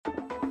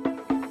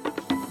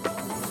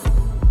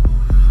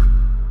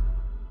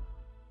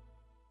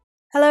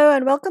Hello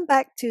and welcome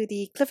back to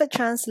the Clifford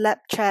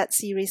LabChat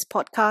series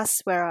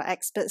podcast, where our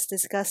experts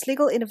discuss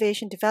legal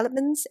innovation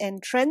developments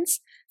and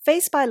trends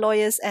faced by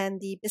lawyers and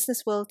the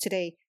business world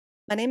today.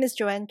 My name is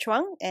Joanne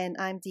Chuang, and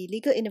I'm the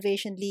Legal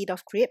Innovation Lead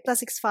of Create Plus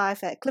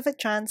 65 at Clifford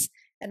Chance,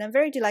 and I'm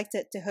very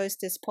delighted to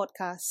host this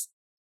podcast.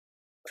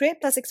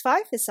 Create Plus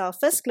 65 is our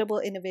first global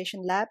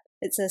innovation lab.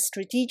 It's a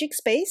strategic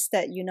space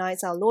that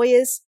unites our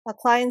lawyers, our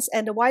clients,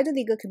 and the wider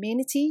legal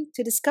community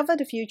to discover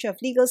the future of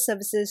legal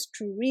services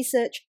through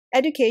research,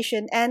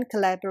 education, and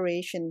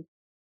collaboration.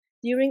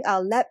 During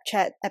our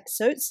LabChat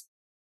episodes,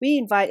 we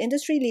invite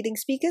industry-leading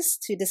speakers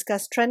to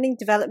discuss trending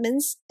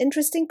developments,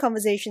 interesting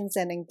conversations,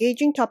 and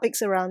engaging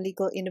topics around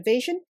legal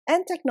innovation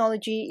and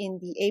technology in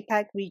the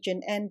APAC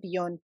region and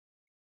beyond.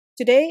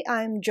 Today,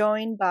 I'm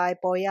joined by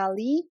Boya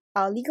Lee,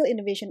 our Legal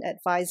Innovation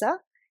Advisor,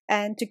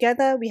 and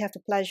together we have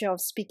the pleasure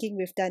of speaking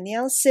with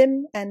Danielle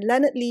Sim and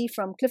Leonard Lee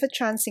from Clifford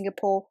Chance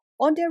Singapore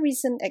on their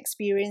recent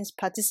experience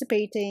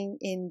participating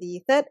in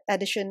the third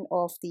edition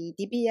of the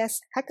DBS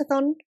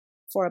Hackathon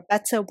for a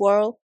Better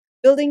World,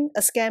 Building a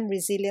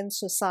Scam-Resilient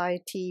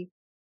Society,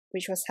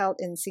 which was held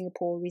in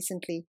Singapore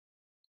recently.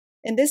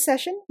 In this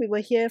session, we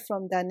will hear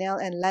from Danielle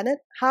and Leonard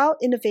how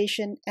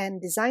innovation and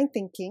design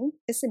thinking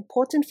is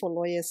important for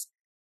lawyers.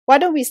 Why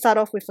don't we start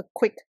off with a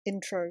quick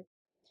intro?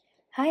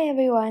 Hi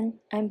everyone,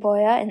 I'm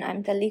Boya and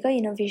I'm the Legal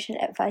Innovation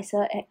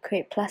Advisor at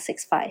Create Plus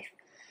 65.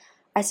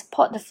 I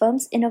support the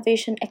firm's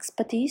innovation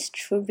expertise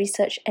through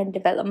research and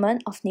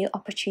development of new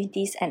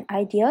opportunities and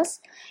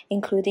ideas,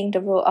 including the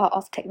rollout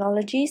of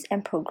technologies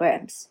and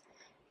programs.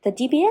 The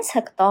DBS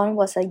Hackathon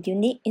was a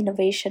unique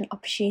innovation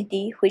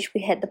opportunity which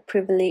we had the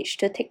privilege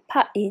to take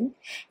part in,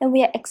 and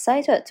we are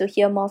excited to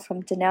hear more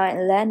from Danielle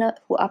and Leonard,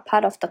 who are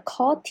part of the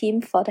core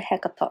team for the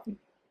hackathon.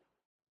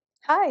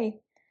 Hi,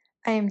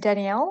 I am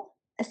Danielle,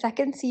 a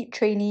second seat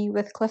trainee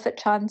with Clifford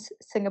Chance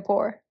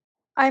Singapore.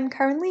 I am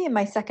currently in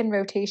my second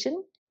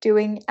rotation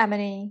doing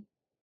M&A.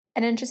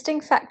 An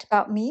interesting fact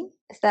about me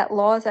is that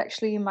law is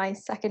actually my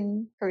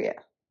second career.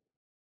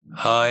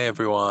 Hi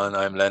everyone,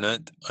 I'm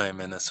Leonard. I'm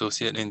an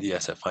associate in the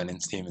asset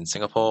finance team in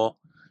Singapore.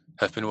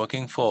 Have been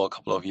working for a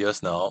couple of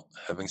years now,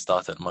 having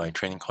started my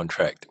training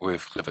contract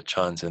with Clifford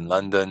Chance in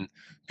London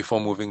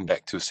before moving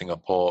back to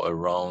Singapore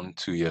around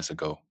 2 years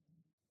ago.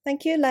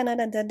 Thank you, Leonard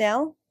and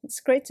Danielle. It's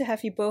great to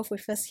have you both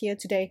with us here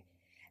today.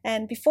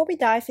 And before we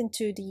dive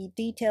into the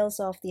details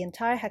of the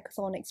entire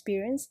hackathon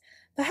experience,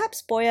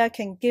 perhaps Boya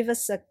can give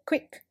us a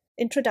quick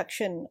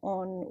introduction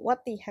on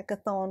what the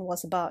hackathon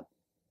was about.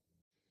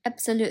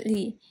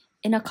 Absolutely.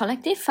 In a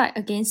collective fight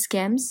against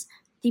scams,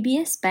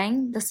 DBS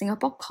Bank, the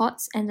Singapore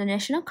Courts, and the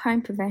National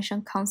Crime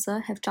Prevention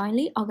Council have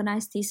jointly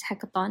organised this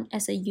hackathon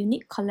as a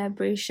unique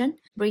collaboration,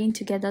 bringing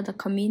together the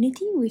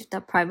community with the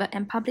private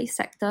and public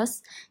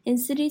sectors in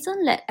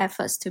citizen-led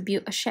efforts to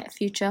build a shared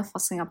future for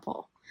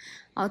Singapore.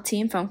 Our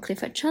team from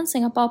Clifford Chance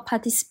Singapore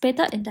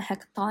participated in the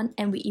hackathon,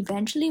 and we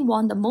eventually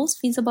won the Most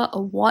Feasible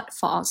Award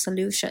for our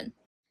solution.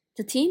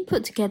 The team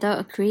put together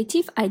a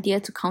creative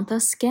idea to counter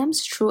scams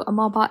through a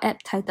mobile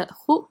app titled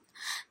Hook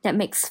that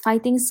makes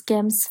fighting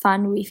scams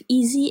fun with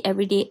easy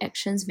everyday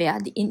actions via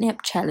the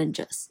in-app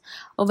challenges.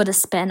 Over the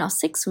span of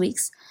 6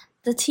 weeks,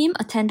 the team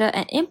attended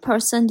an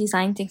in-person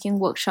design thinking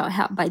workshop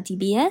held by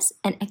DBS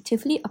and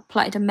actively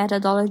applied the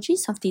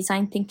methodologies of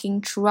design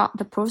thinking throughout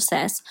the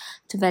process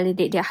to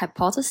validate their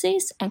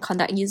hypotheses and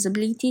conduct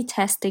usability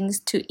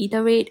testings to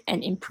iterate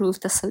and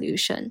improve the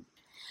solution.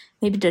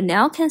 Maybe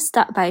Danielle can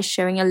start by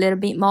sharing a little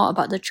bit more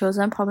about the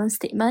chosen problem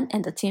statement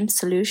and the team's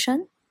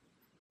solution.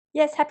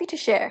 Yes, happy to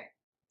share.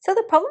 So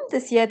the problem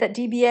this year that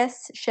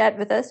DBS shared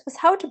with us was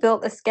how to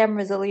build a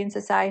scam-resilient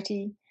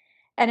society.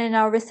 And in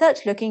our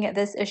research looking at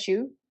this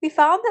issue, we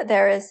found that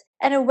there is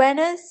an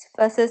awareness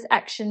versus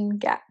action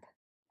gap.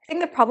 I think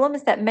the problem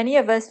is that many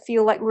of us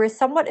feel like we're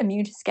somewhat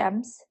immune to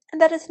scams,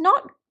 and that it's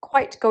not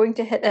quite going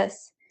to hit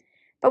us.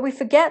 But we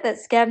forget that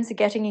scams are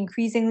getting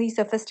increasingly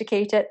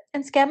sophisticated,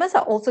 and scammers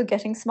are also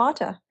getting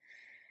smarter.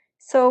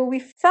 So we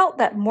felt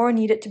that more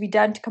needed to be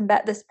done to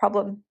combat this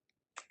problem.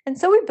 And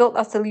so we built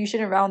our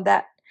solution around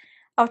that.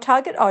 Our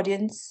target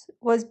audience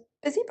was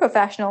busy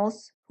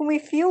professionals whom we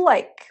feel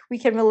like we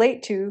can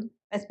relate to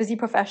as busy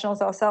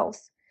professionals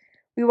ourselves.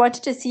 We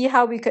wanted to see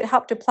how we could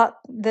help to plug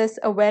this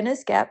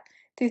awareness gap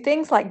through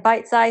things like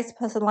bite-sized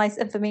personalized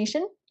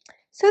information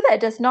so that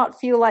it does not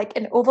feel like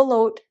an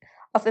overload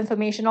of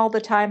information all the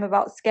time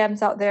about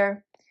scams out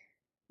there.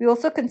 We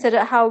also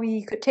considered how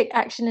we could take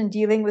action in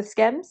dealing with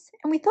scams,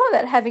 and we thought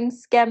that having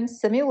scam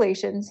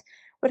simulations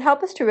would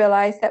help us to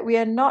realize that we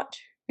are not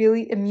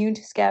really immune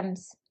to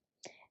scams.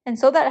 And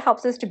so that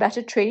helps us to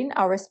better train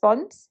our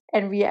response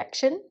and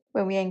reaction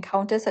when we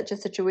encounter such a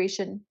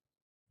situation.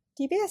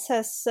 DBS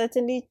has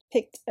certainly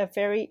picked a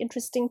very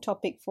interesting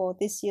topic for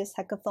this year's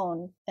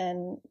hackathon,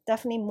 and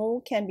definitely more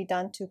can be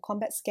done to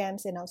combat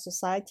scams in our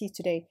society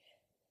today.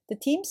 The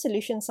team's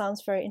solution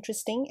sounds very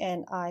interesting,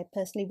 and I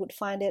personally would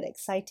find it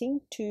exciting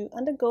to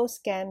undergo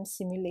scam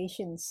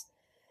simulations.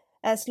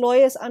 As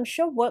lawyers, I'm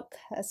sure work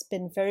has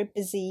been very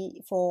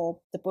busy for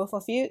the both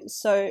of you.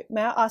 So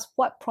may I ask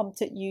what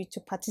prompted you to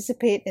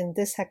participate in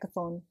this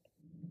hackathon?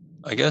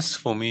 I guess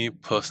for me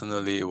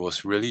personally, it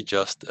was really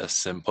just as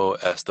simple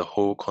as the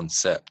whole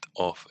concept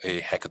of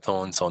a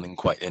hackathon sounding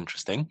quite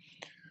interesting.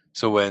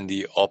 So when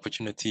the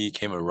opportunity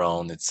came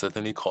around, it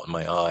certainly caught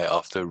my eye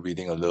after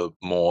reading a little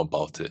more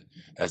about it,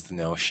 as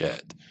Danielle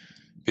shared.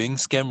 Being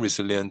scam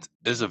resilient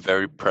is a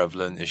very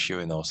prevalent issue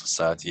in our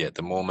society at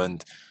the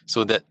moment,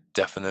 so that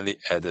definitely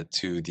added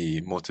to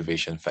the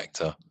motivation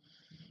factor.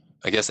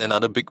 I guess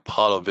another big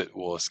part of it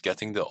was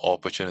getting the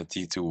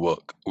opportunity to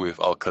work with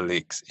our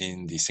colleagues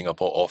in the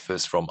Singapore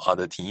office from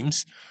other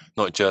teams,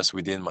 not just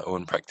within my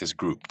own practice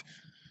group.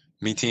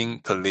 Meeting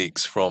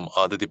colleagues from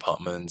other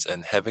departments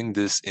and having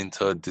this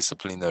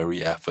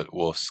interdisciplinary effort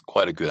was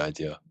quite a good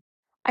idea.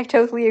 I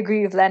totally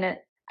agree with Leonard.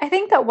 I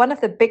think that one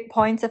of the big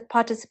points of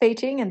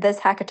participating in this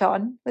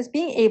hackathon was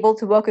being able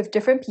to work with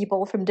different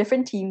people from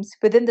different teams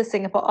within the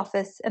Singapore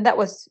office, and that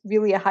was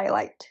really a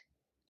highlight.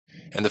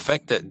 And the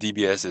fact that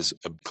DBS is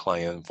a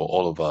client for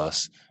all of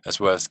us, as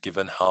well as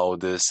given how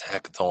this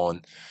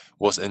hackathon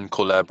was in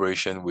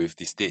collaboration with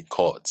the state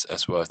courts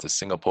as well as the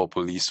Singapore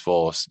police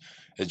force,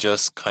 it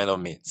just kind of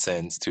made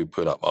sense to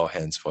put up our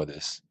hands for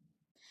this.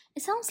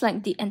 It sounds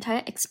like the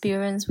entire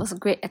experience was a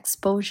great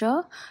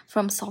exposure,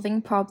 from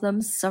solving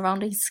problems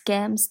surrounding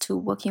scams to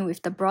working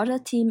with the broader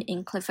team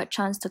in Clifford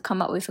Chance to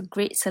come up with a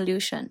great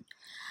solution.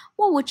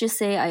 What would you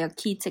say are your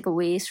key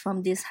takeaways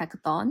from this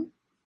hackathon?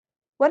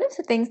 One of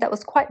the things that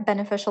was quite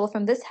beneficial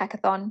from this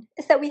hackathon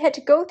is that we had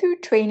to go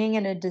through training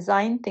in a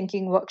design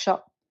thinking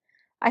workshop.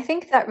 I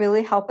think that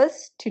really helped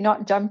us to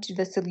not jump to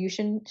the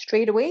solution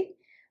straight away,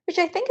 which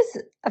I think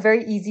is a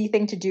very easy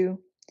thing to do.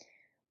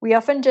 We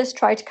often just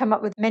try to come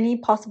up with many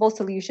possible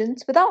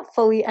solutions without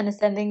fully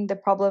understanding the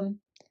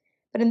problem.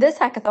 But in this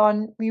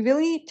hackathon, we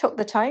really took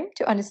the time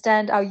to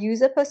understand our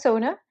user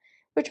persona,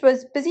 which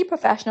was busy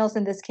professionals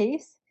in this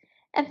case,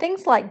 and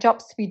things like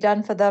jobs to be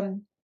done for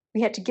them.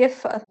 We had to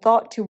give a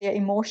thought to their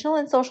emotional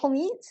and social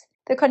needs,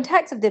 the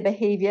context of their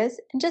behaviors,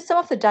 and just some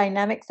of the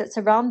dynamics that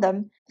surround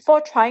them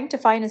before trying to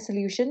find a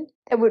solution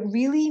that would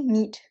really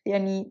meet their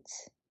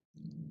needs.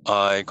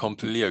 I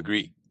completely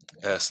agree.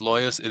 As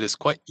lawyers, it is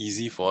quite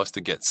easy for us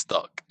to get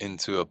stuck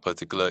into a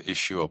particular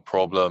issue or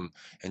problem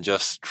and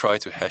just try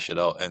to hash it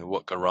out and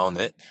work around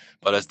it.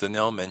 But as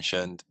Danielle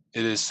mentioned,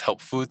 it is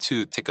helpful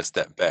to take a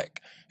step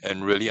back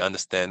and really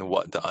understand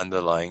what the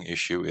underlying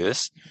issue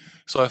is.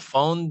 So I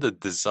found the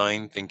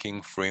design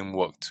thinking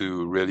framework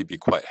to really be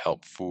quite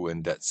helpful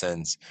in that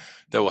sense.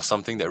 That was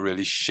something that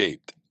really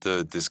shaped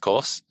the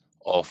discourse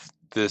of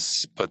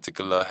this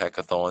particular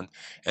hackathon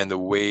and the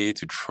way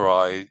to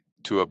try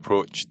to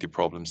approach the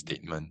problem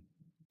statement.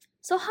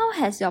 So, how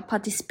has your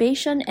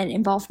participation and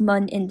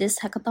involvement in this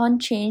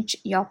hackathon changed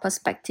your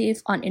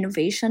perspective on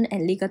innovation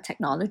and legal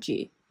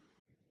technology?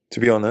 To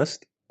be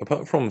honest,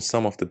 apart from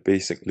some of the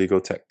basic legal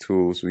tech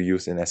tools we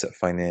use in asset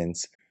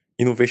finance,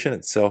 innovation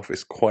itself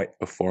is quite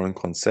a foreign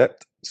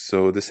concept,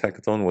 so this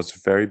hackathon was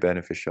very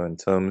beneficial in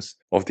terms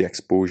of the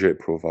exposure it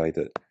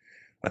provided.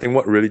 I think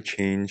what really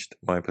changed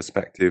my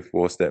perspective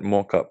was that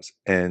mock-ups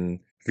and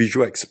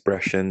visual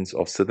expressions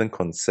of certain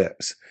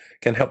concepts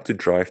can help to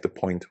drive the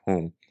point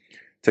home.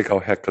 Take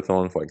our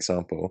hackathon, for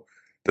example.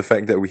 The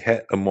fact that we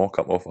had a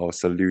mock-up of our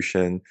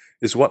solution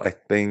is what I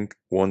think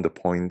won the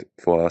point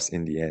for us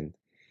in the end.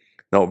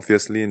 Now,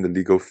 obviously, in the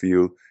legal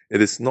field,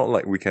 it is not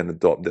like we can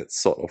adopt that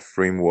sort of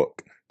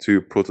framework to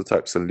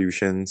prototype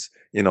solutions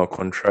in our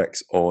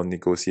contracts or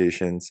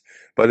negotiations,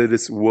 but it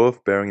is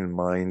worth bearing in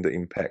mind the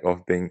impact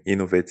of being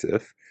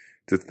innovative,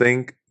 to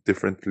think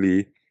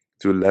differently,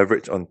 to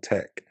leverage on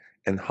tech,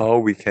 and how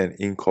we can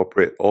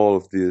incorporate all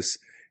of this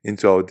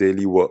into our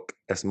daily work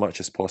as much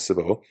as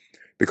possible,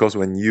 because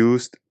when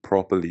used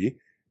properly,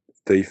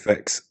 the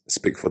effects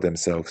speak for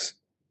themselves.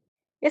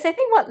 Yes, I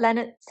think what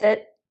Leonard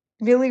said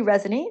really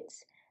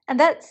resonates, and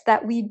that's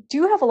that we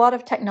do have a lot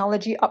of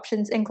technology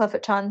options in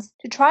Clifford Chance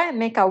to try and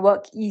make our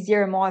work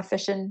easier and more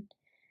efficient.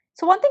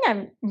 So, one thing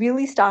I'm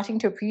really starting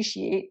to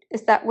appreciate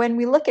is that when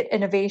we look at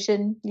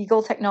innovation,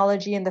 legal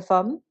technology in the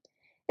firm,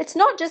 it's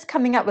not just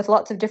coming up with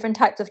lots of different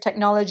types of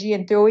technology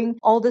and throwing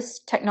all this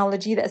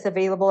technology that's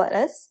available at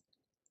us.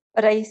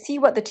 But I see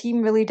what the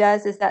team really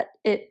does is that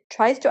it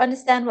tries to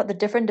understand what the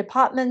different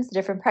departments, the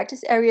different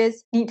practice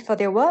areas need for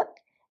their work,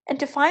 and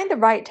to find the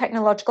right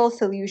technological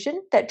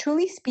solution that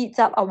truly speeds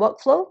up our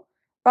workflow,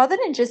 rather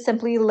than just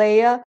simply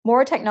layer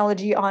more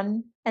technology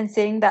on and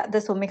saying that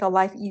this will make our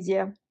life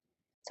easier.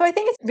 So I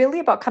think it's really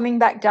about coming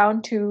back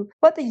down to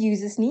what the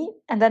users need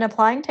and then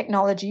applying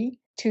technology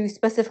to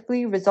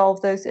specifically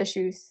resolve those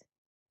issues.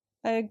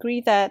 I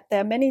agree that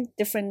there are many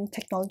different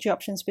technology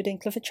options within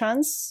Clifford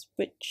Chance,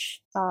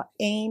 which are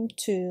aimed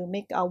to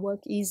make our work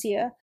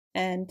easier.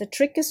 And the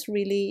trick is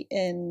really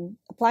in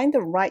applying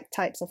the right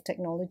types of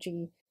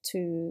technology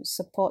to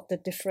support the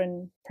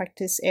different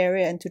practice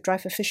area and to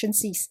drive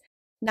efficiencies.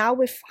 Now,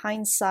 with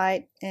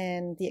hindsight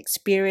and the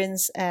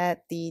experience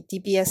at the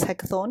DBS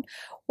Hackathon,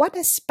 what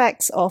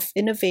aspects of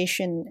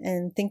innovation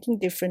and thinking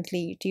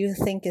differently do you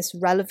think is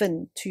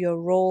relevant to your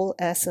role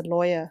as a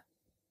lawyer?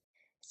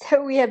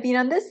 So we have been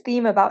on this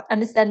theme about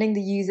understanding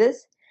the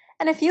users,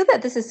 and I feel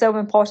that this is so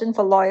important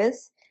for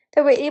lawyers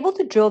that we're able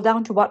to drill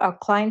down to what our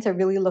clients are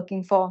really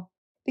looking for.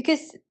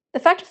 Because the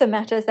fact of the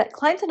matter is that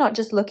clients are not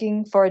just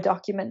looking for a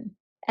document,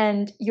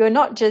 and you're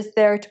not just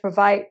there to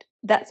provide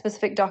that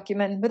specific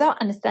document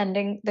without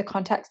understanding the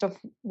context of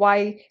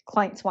why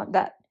clients want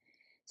that.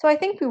 So I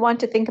think we want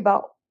to think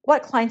about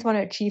what clients want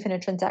to achieve in a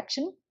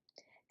transaction,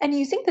 and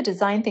using the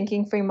design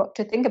thinking framework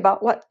to think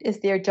about what is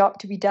their job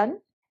to be done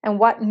and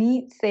what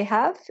needs they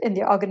have in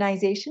their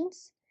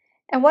organizations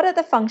and what are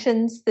the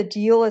functions the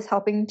deal is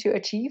helping to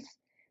achieve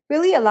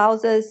really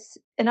allows us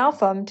in our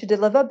firm to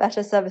deliver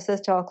better services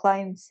to our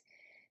clients.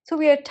 So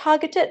we are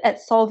targeted at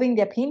solving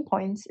their pain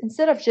points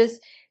instead of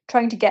just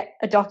trying to get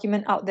a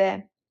document out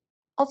there.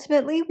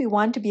 Ultimately, we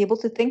want to be able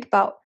to think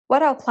about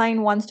what our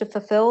client wants to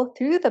fulfill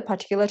through the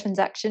particular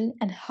transaction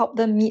and help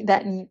them meet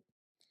that need.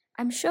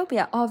 I'm sure we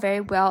are all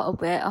very well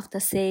aware of the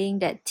saying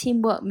that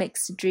teamwork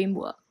makes the dream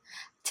work.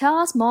 Tell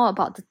us more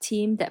about the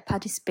team that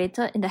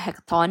participated in the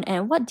hackathon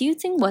and what do you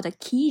think were the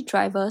key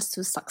drivers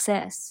to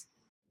success?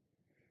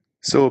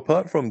 So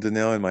apart from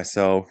Danielle and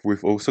myself,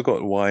 we've also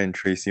got Y and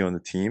Tracy on the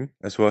team,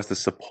 as well as the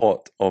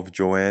support of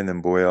Joanne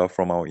and Boya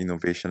from our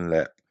innovation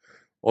lab.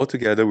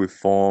 Altogether, we've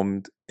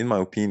formed, in my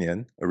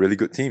opinion, a really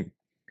good team.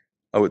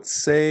 I would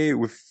say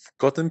we've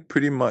gotten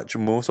pretty much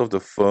most of the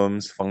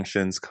firm's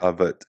functions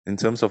covered in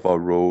terms of our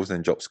roles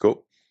and job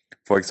scope.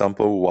 For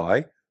example,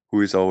 Y,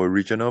 who is our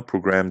regional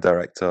program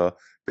director,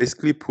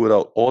 basically pulled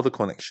out all the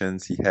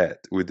connections he had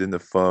within the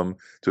firm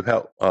to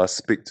help us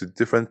speak to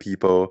different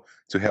people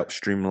to help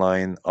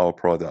streamline our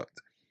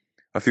product.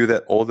 I feel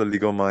that all the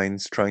legal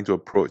minds trying to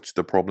approach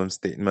the problem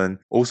statement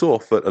also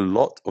offered a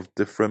lot of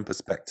different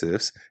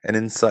perspectives and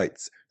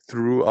insights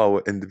through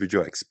our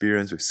individual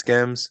experience with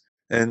scams,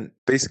 and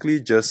basically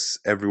just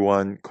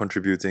everyone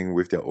contributing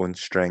with their own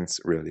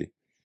strengths, really.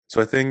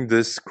 So I think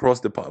this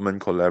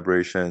cross-department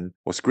collaboration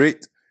was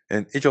great,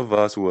 and each of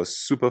us was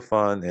super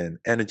fun and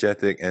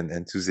energetic and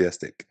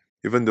enthusiastic.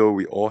 Even though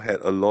we all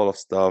had a lot of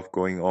stuff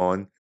going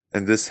on,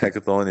 and this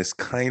hackathon is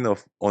kind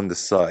of on the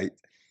side,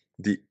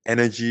 the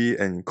energy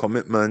and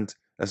commitment,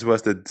 as well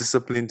as the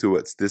discipline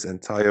towards this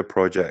entire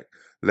project,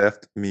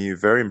 left me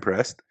very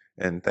impressed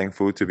and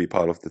thankful to be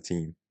part of the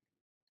team.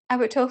 I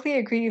would totally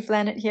agree with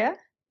Leonard here.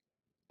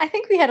 I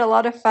think we had a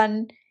lot of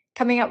fun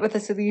coming up with a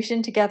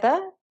solution together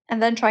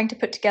and then trying to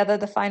put together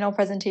the final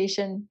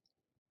presentation.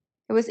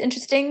 It was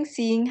interesting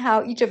seeing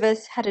how each of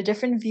us had a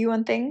different view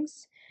on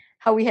things,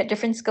 how we had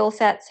different skill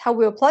sets, how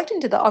we were plugged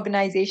into the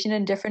organization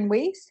in different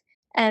ways.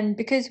 And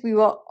because we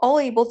were all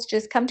able to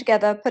just come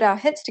together, put our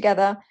heads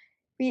together,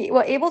 we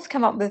were able to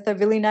come up with a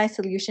really nice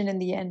solution in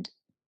the end.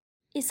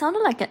 It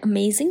sounded like an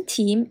amazing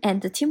team,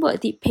 and the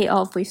teamwork did pay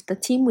off with the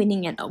team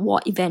winning an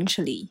award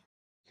eventually.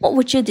 What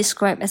would you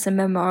describe as a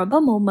memorable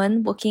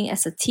moment working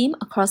as a team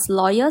across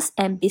lawyers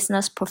and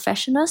business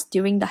professionals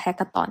during the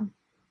hackathon?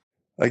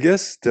 I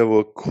guess there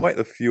were quite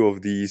a few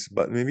of these,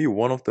 but maybe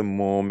one of the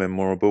more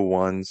memorable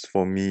ones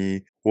for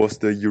me was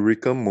the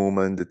eureka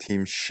moment the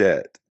team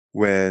shared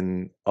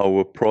when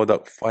our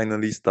product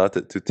finally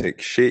started to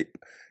take shape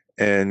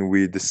and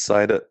we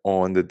decided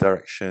on the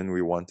direction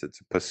we wanted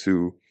to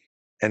pursue.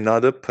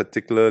 Another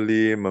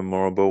particularly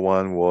memorable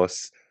one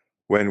was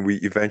when we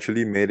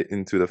eventually made it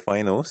into the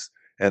finals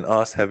and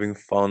us having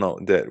found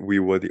out that we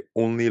were the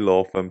only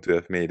law firm to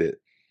have made it.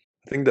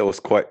 I think that was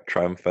quite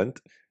triumphant,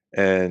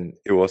 and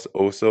it was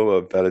also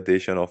a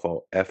validation of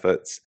our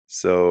efforts,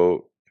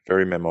 so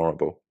very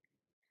memorable.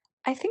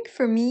 I think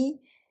for me,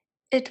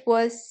 it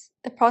was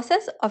the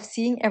process of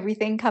seeing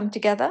everything come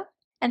together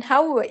and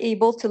how we were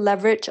able to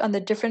leverage on the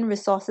different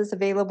resources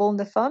available in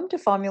the firm to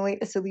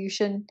formulate a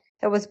solution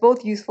that was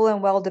both useful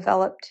and well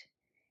developed.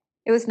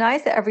 It was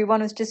nice that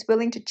everyone was just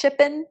willing to chip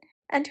in,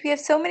 and we have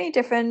so many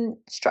different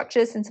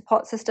structures and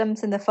support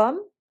systems in the firm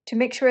to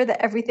make sure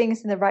that everything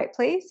is in the right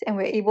place and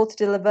we're able to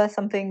deliver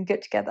something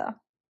good together.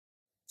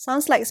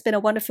 Sounds like it's been a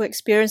wonderful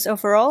experience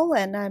overall,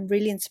 and I'm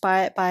really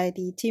inspired by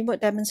the teamwork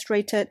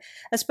demonstrated,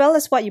 as well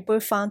as what you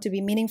both found to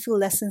be meaningful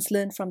lessons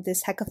learned from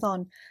this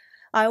hackathon.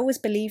 I always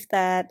believe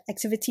that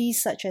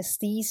activities such as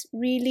these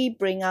really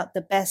bring out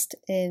the best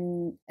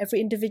in every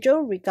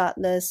individual,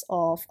 regardless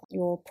of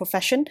your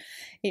profession.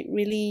 It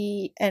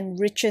really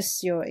enriches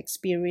your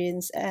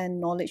experience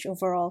and knowledge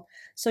overall.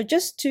 So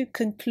just to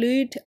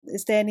conclude,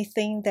 is there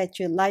anything that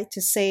you'd like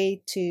to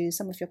say to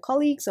some of your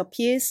colleagues or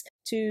peers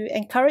to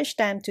encourage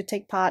them to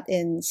take part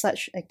in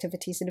such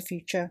activities in the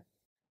future?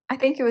 I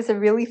think it was a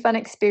really fun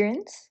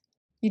experience.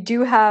 You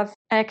do have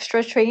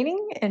extra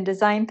training in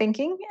design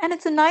thinking, and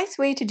it's a nice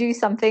way to do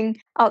something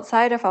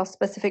outside of our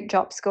specific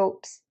job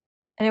scopes.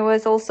 And it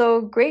was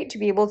also great to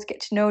be able to get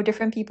to know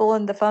different people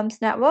in the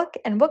firm's network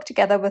and work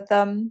together with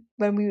them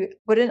when we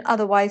wouldn't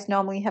otherwise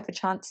normally have a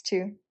chance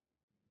to.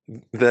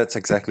 That's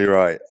exactly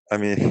right. I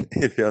mean,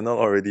 if you're not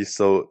already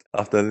sold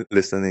after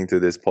listening to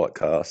this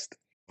podcast,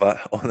 but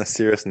on a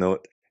serious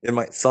note, it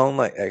might sound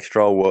like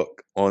extra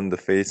work on the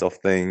face of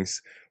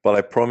things, but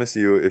I promise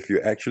you, if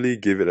you actually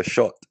give it a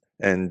shot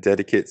and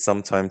dedicate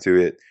some time to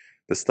it,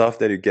 the stuff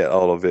that you get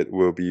out of it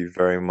will be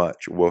very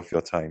much worth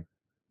your time.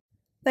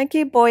 Thank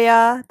you,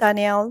 Boya,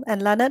 Danielle,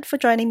 and Leonard for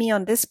joining me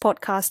on this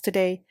podcast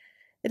today.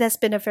 It has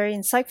been a very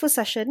insightful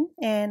session,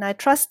 and I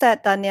trust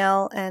that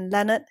Danielle and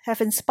Leonard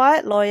have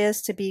inspired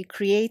lawyers to be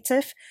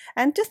creative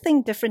and to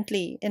think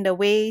differently in the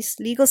ways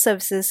legal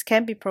services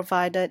can be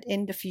provided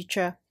in the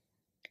future.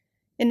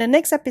 In the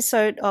next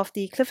episode of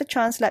the Clifford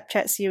Chance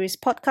LabChat series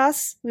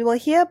podcast, we will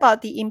hear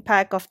about the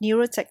impact of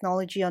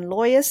neurotechnology on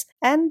lawyers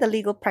and the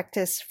legal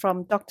practice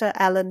from Dr.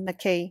 Alan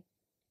McKay.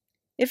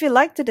 If you'd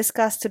like to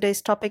discuss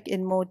today's topic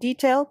in more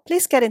detail,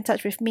 please get in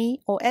touch with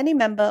me or any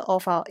member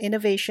of our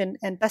Innovation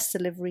and Best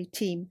Delivery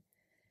team.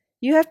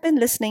 You have been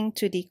listening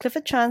to the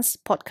Clifford Chance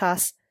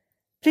podcast.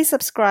 Please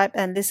subscribe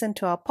and listen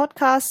to our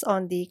podcast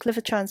on the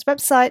Clifford Chance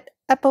website,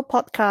 Apple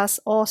Podcasts,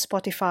 or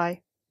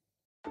Spotify.